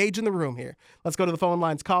just gauging the room here. Let's go to the phone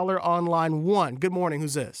lines. Caller on line 1. Good morning.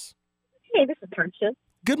 Who's this? Hey, this is Tarsha.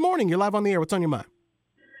 Good morning. You're live on the air. What's on your mind?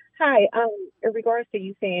 Hi. In regards to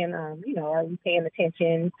you saying, are we paying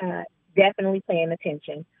attention? Definitely paying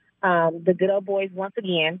attention. The good old boys, once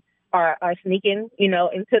again, are sneaking,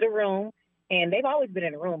 into the room. And they've always been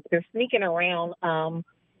in the room, but they're sneaking around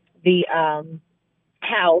the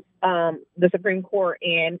House, the Supreme Court,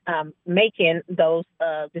 and making those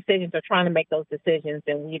decisions, or trying to make those decisions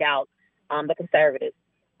and weed out the conservatives.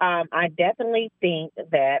 I definitely think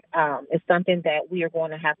that it's something that we are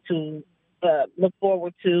going to have to look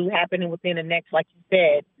forward to happening within the next, like you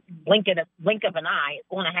said, blink of an eye. It's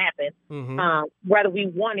going to happen, whether we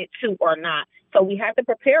want it to or not. So we have to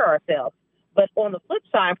prepare ourselves. But on the flip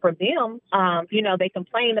side, for them, they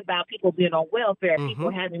complain about people being on welfare,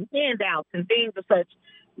 people having handouts and things of such.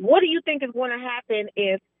 What do you think is going to happen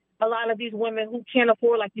if a lot of these women who can't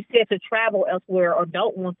afford, like you said, to travel elsewhere, or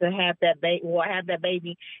don't want to have that baby, or have that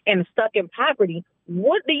baby and stuck in poverty?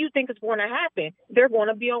 What do you think is going to happen? They're going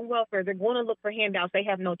to be on welfare. They're going to look for handouts. They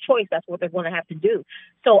have no choice. That's what they're going to have to do.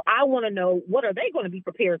 So I want to know, what are they going to be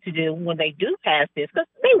prepared to do when they do pass this? Because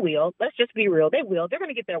they will. Let's just be real. They will. They're going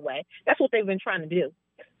to get their way. That's what they've been trying to do.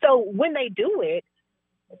 So when they do it,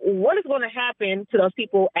 what is going to happen to those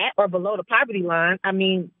people at or below the poverty line? I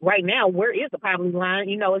mean, right now, where is the poverty line?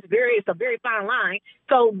 It's a very fine line.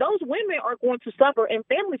 So those women are going to suffer, and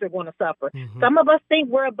families are going to suffer. Some of us think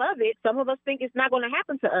we're above it. Some of us think it's not going to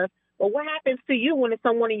happen to us. But what happens to you when it's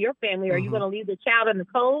someone in your family? Are you going to leave the child in the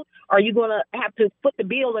cold? Are you going to have to foot the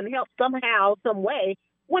bill and help somehow, some way,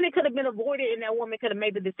 when it could have been avoided and that woman could have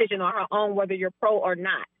made the decision on her own, whether you're pro or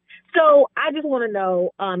not? So I just want to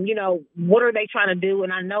know, what are they trying to do?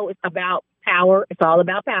 And I know it's about power. It's all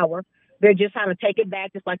about power. They're just trying to take it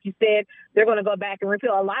back. Just like you said, they're going to go back and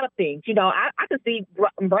repeal a lot of things. I could see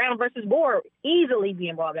Brown versus Board easily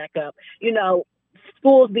being brought back up.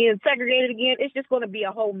 Schools being segregated again. It's just going to be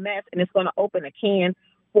a whole mess, and it's going to open a can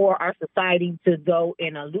for our society to go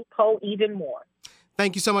in a loophole even more.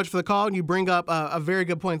 Thank you so much for the call. You bring up a very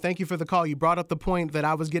good point. Thank you for the call. You brought up the point that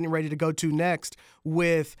I was getting ready to go to next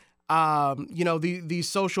with these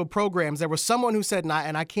social programs. There was someone who said,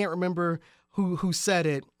 and I can't remember who said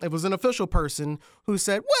it. It was an official person who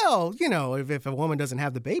said, well, if a woman doesn't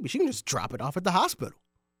have the baby, she can just drop it off at the hospital.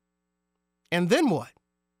 And then what?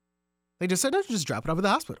 They just said, no, just drop it off at the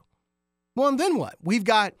hospital. Well, and then what? We've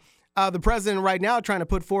got the president right now trying to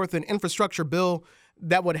put forth an infrastructure bill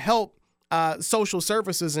that would help social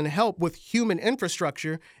services and help with human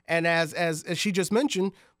infrastructure. And as she just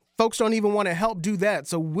mentioned, folks don't even want to help do that.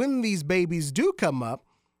 So when these babies do come up,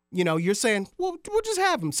 you're saying, well, we'll just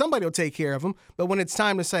have them. Somebody will take care of them. But when it's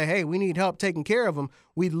time to say, hey, we need help taking care of them,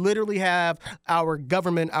 we literally have our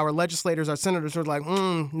government, our legislators, our senators who are like,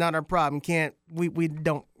 not our problem. We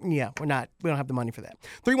don't have the money for that.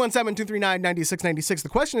 317-239-9696. The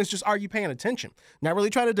question is just, are you paying attention? Not really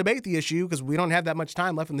trying to debate the issue because we don't have that much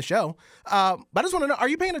time left in the show. But I just want to know, are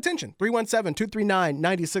you paying attention?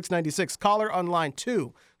 317-239-9696. Caller on line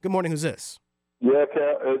 2. Good morning. Who's this? Yeah,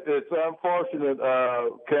 it's unfortunate,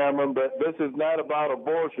 Cameron, but this is not about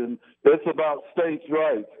abortion. It's about states'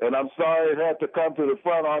 rights. And I'm sorry it had to come to the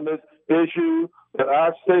front on this issue, but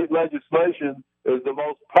our state legislation is the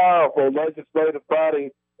most powerful legislative body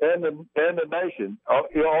in the nation,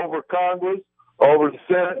 over Congress, over the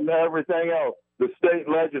Senate, and everything else. The state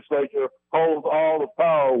legislature holds all the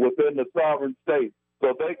power within the sovereign state.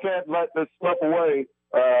 So they can't let this slip away.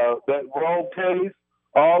 That Roe case,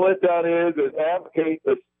 all it done is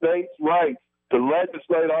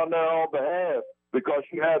on their own behalf because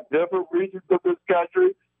you have different regions of this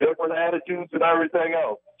country, different attitudes and everything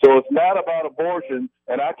else. So it's not about abortion,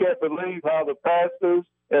 and I can't believe how the pastors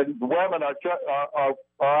and women are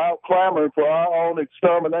out clamoring for our own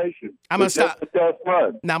extermination. I'm going to stop.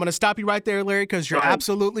 Now, I'm going to stop you right there, Larry, because you're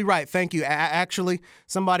absolutely right. Thank you. Actually,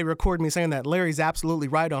 somebody recorded me saying that. Larry's absolutely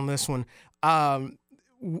right on this one.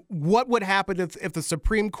 What would happen if the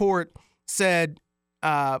Supreme Court said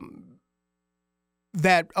that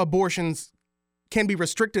abortions can be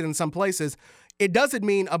restricted in some places? It doesn't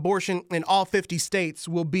mean abortion in all 50 states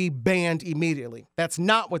will be banned immediately. That's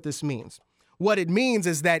not what this means. What it means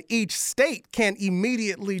is that each state can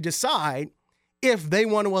immediately decide if they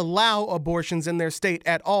want to allow abortions in their state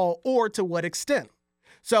at all or to what extent.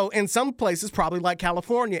 So in some places, probably like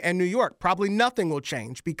California and New York, probably nothing will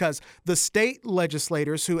change because the state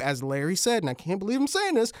legislators who, as Larry said, and I can't believe I'm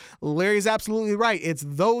saying this, Larry's absolutely right. It's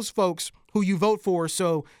those folks who you vote for.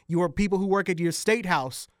 So your people who work at your state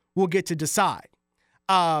house will get to decide.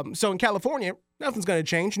 So in California, nothing's going to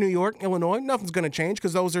change. New York, Illinois, nothing's going to change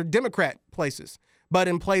because those are Democrat places. But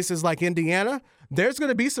in places like Indiana, there's going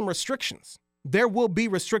to be some restrictions. There will be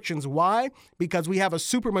restrictions. Why? Because we have a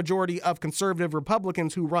supermajority of conservative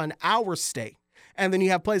Republicans who run our state. And then you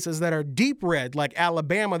have places that are deep red, like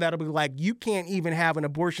Alabama, that'll be like, you can't even have an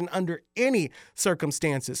abortion under any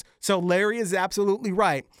circumstances. So Larry is absolutely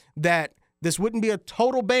right that this wouldn't be a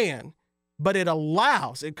total ban, but it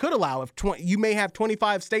could allow, you may have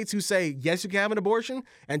 25 states who say, yes, you can have an abortion,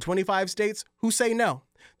 and 25 states who say no.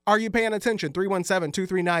 Are you paying attention?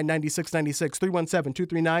 317-239-9696,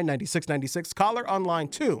 317-239-9696. Caller on line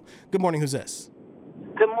 2. Good morning. Who's this?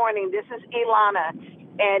 Good morning. This is Ilana.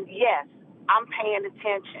 And yes, I'm paying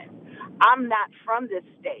attention. I'm not from this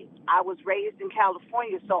state. I was raised in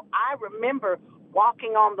California, so I remember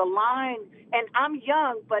walking on the line, and I'm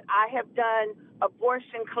young, but I have done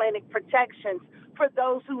abortion clinic protections for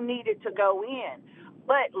those who needed to go in.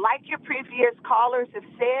 But like your previous callers have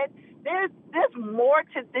said, there's more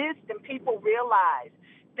to this than people realize.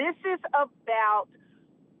 This is about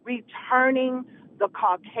returning the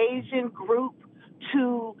Caucasian group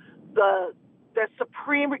to the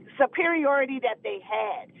superiority that they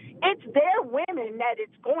had. It's their women that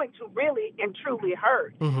it's going to really and truly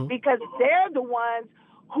hurt because they're the ones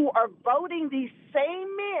who are voting these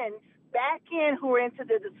same men back in who are into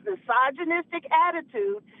the misogynistic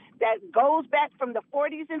attitude that goes back from the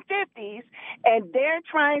 40s and 50s, and they're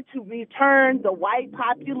trying to return the white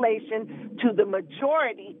population to the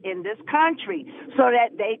majority in this country so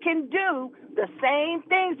that they can do the same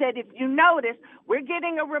things that, if you notice, we're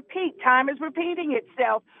getting a repeat. Time is repeating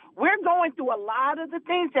itself. We're going through a lot of the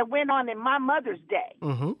things that went on in my mother's day.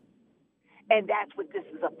 And that's what this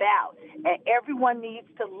is about. And everyone needs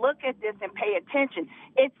to look at this and pay attention.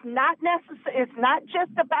 It's not It's not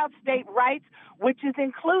just about state rights, which is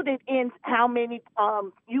included in how many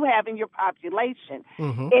you have in your population.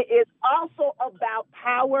 It is also about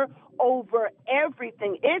power over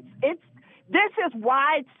everything. This is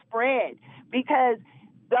widespread because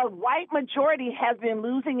the white majority has been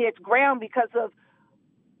losing its ground because of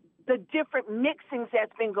the different mixings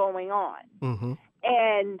that's been going on.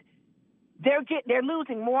 And they're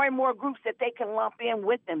losing more and more groups that they can lump in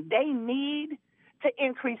with them. They need to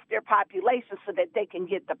increase their population so that they can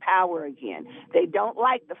get the power again. They don't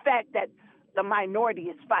like the fact that the minority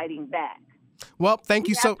is fighting back. Well, thank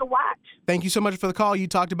you so much for the call. You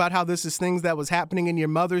talked about how this is things that was happening in your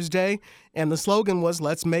mother's day, and the slogan was,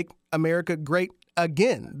 let's make America great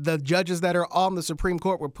again. The judges that are on the Supreme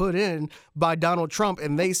Court were put in by Donald Trump,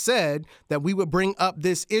 and they said that we would bring up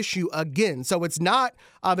this issue again. So it's not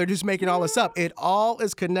they're just making all this up. It all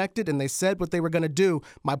is connected, and they said what they were going to do.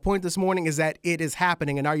 My point this morning is that it is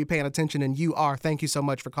happening, and are you paying attention? And you are. Thank you so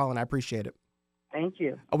much for calling. I appreciate it. Thank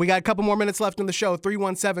you. We got a couple more minutes left in the show.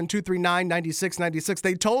 317-239-9696.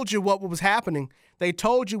 They told you what was happening. They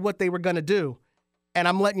told you what they were going to do. And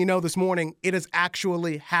I'm letting you know this morning, it is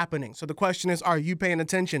actually happening. So the question is, are you paying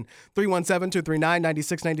attention?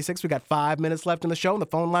 317-239-9696. We got 5 minutes left in the show, and the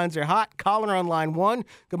phone lines are hot. Caller on line 1.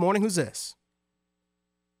 Good morning. Who's this?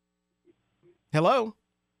 Hello?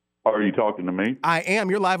 Are you talking to me? I am.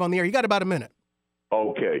 You're live on the air. You got about a minute.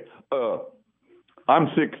 Okay. I'm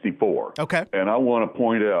 64. Okay. And I want to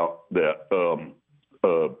point out that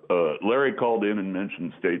Larry called in and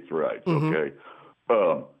mentioned states' rights. Okay.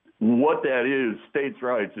 What that is, states'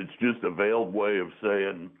 rights, it's just a veiled way of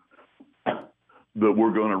saying that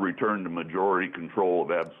we're going to return to majority control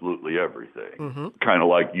of absolutely everything, kind of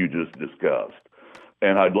like you just discussed.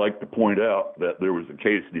 And I'd like to point out that there was a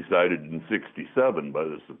case decided in 1967 by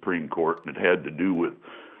the Supreme Court, and it had to do with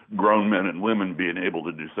grown men and women being able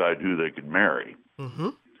to decide who they could marry.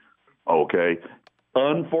 Okay.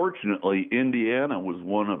 Unfortunately, Indiana was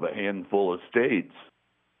one of a handful of states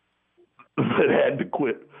that had to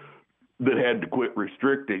quit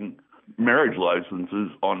restricting marriage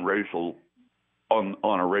licenses on a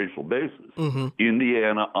racial basis. Mm-hmm.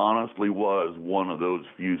 Indiana honestly was one of those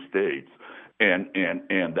few states. And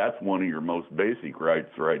that's one of your most basic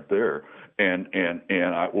rights right there. And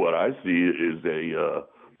what I see is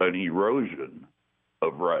an erosion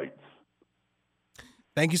of rights.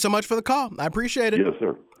 Thank you so much for the call. I appreciate it. Yes,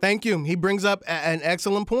 sir. Thank you. He brings up an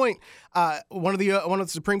excellent point. One of the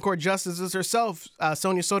Supreme Court justices herself,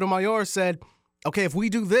 Sonia Sotomayor, said, "Okay, if we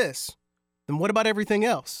do this, then what about everything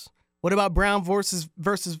else? What about Brown versus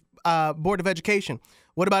Board of Education?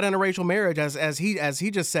 What about interracial marriage, as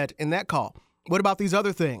he just said in that call? What about these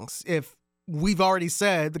other things? If we've already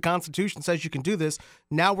said the Constitution says you can do this,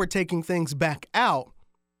 now we're taking things back out,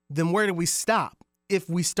 then where do we stop if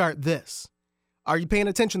we start this?" Are you paying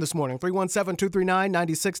attention this morning?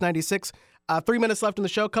 317-239-9696. 3 minutes left in the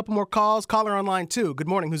show. Couple more calls. Caller on line 2. Good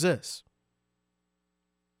morning. Who's this?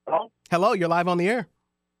 Hello? Hello. You're live on the air.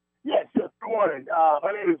 Yes. Good morning.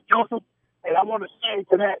 My name is Joseph, and I want to say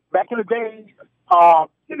to that, back in the days,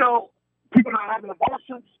 people not having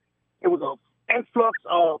abortions, it was an influx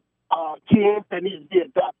of kids that needed to be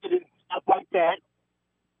adopted and stuff like that.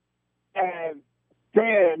 And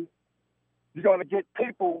then you're going to get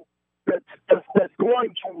people that's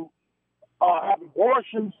going to have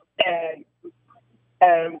abortions and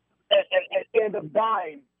end up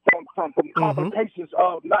dying from complications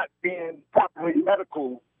of not being properly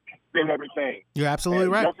medical and everything. You're absolutely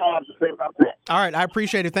right. That's all I have to say about that. All right, I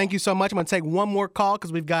appreciate it. Thank you so much. I'm going to take one more call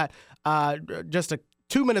because we've got just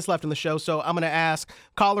 2 minutes left in the show. So I'm going to ask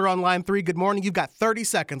caller on line 3. Good morning. You've got 30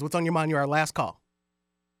 seconds. What's on your mind? You're our last call.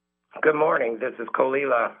 Good morning. This is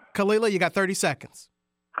Kalila. Kalila, you got 30 seconds.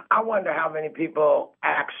 I wonder how many people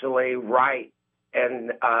actually write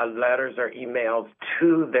in letters or emails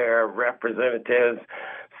to their representatives,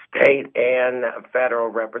 state and federal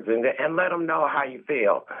representative, and let them know how you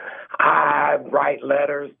feel. I write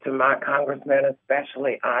letters to my congressman,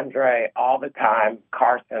 especially Andre, all the time,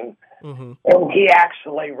 Carson, and he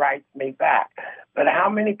actually writes me back. But how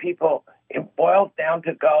many people, it boils down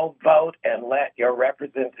to go vote and let your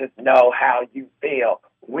representatives know how you feel.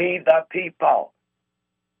 We the people.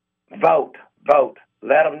 Vote.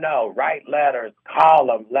 Let them know. Write letters. Call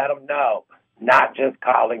them. Let them know. Not just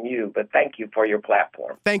calling you, but thank you for your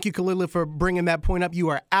platform. Thank you, Kalila, for bringing that point up. You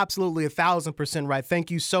are absolutely 1,000% right. Thank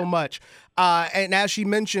you so much. And as she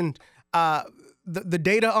mentioned, the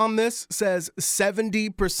data on this says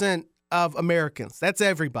 70% of Americans, that's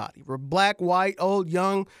everybody, we're black, white, old,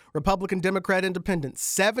 young, Republican, Democrat, Independent,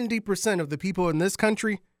 70% of the people in this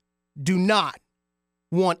country do not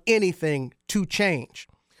want anything to change.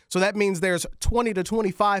 So that means there's 20 to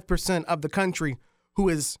 25% of the country who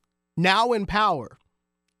is now in power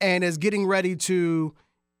and is getting ready to,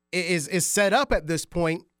 is set up at this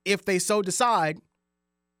point, if they so decide,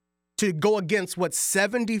 to go against what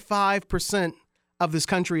 75% of this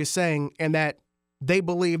country is saying, and that they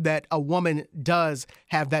believe that a woman does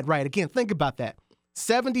have that right. Again, think about that.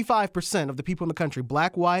 75% of the people in the country,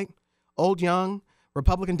 black, white, old, young,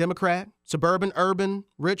 Republican, Democrat, suburban, urban,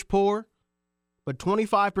 rich, poor, but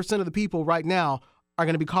 25% of the people right now are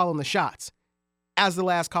going to be calling the shots. As the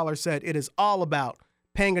last caller said, it is all about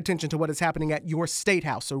paying attention to what is happening at your state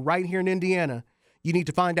house. So right here in Indiana, you need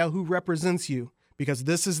to find out who represents you, because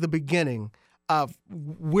this is the beginning of,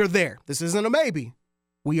 we're there. This isn't a maybe.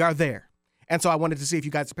 We are there. And so I wanted to see if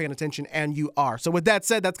you guys are paying attention, and you are. So with that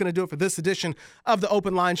said, that's going to do it for this edition of the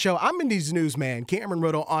Open Line Show. I'm Indy's newsman, Cameron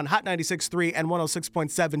Riddle, on Hot 96.3 and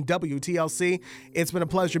 106.7 WTLC. It's been a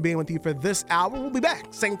pleasure being with you for this hour. We'll be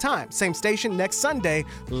back, same time, same station, next Sunday,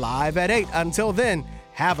 live at 8. Until then,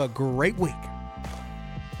 have a great week.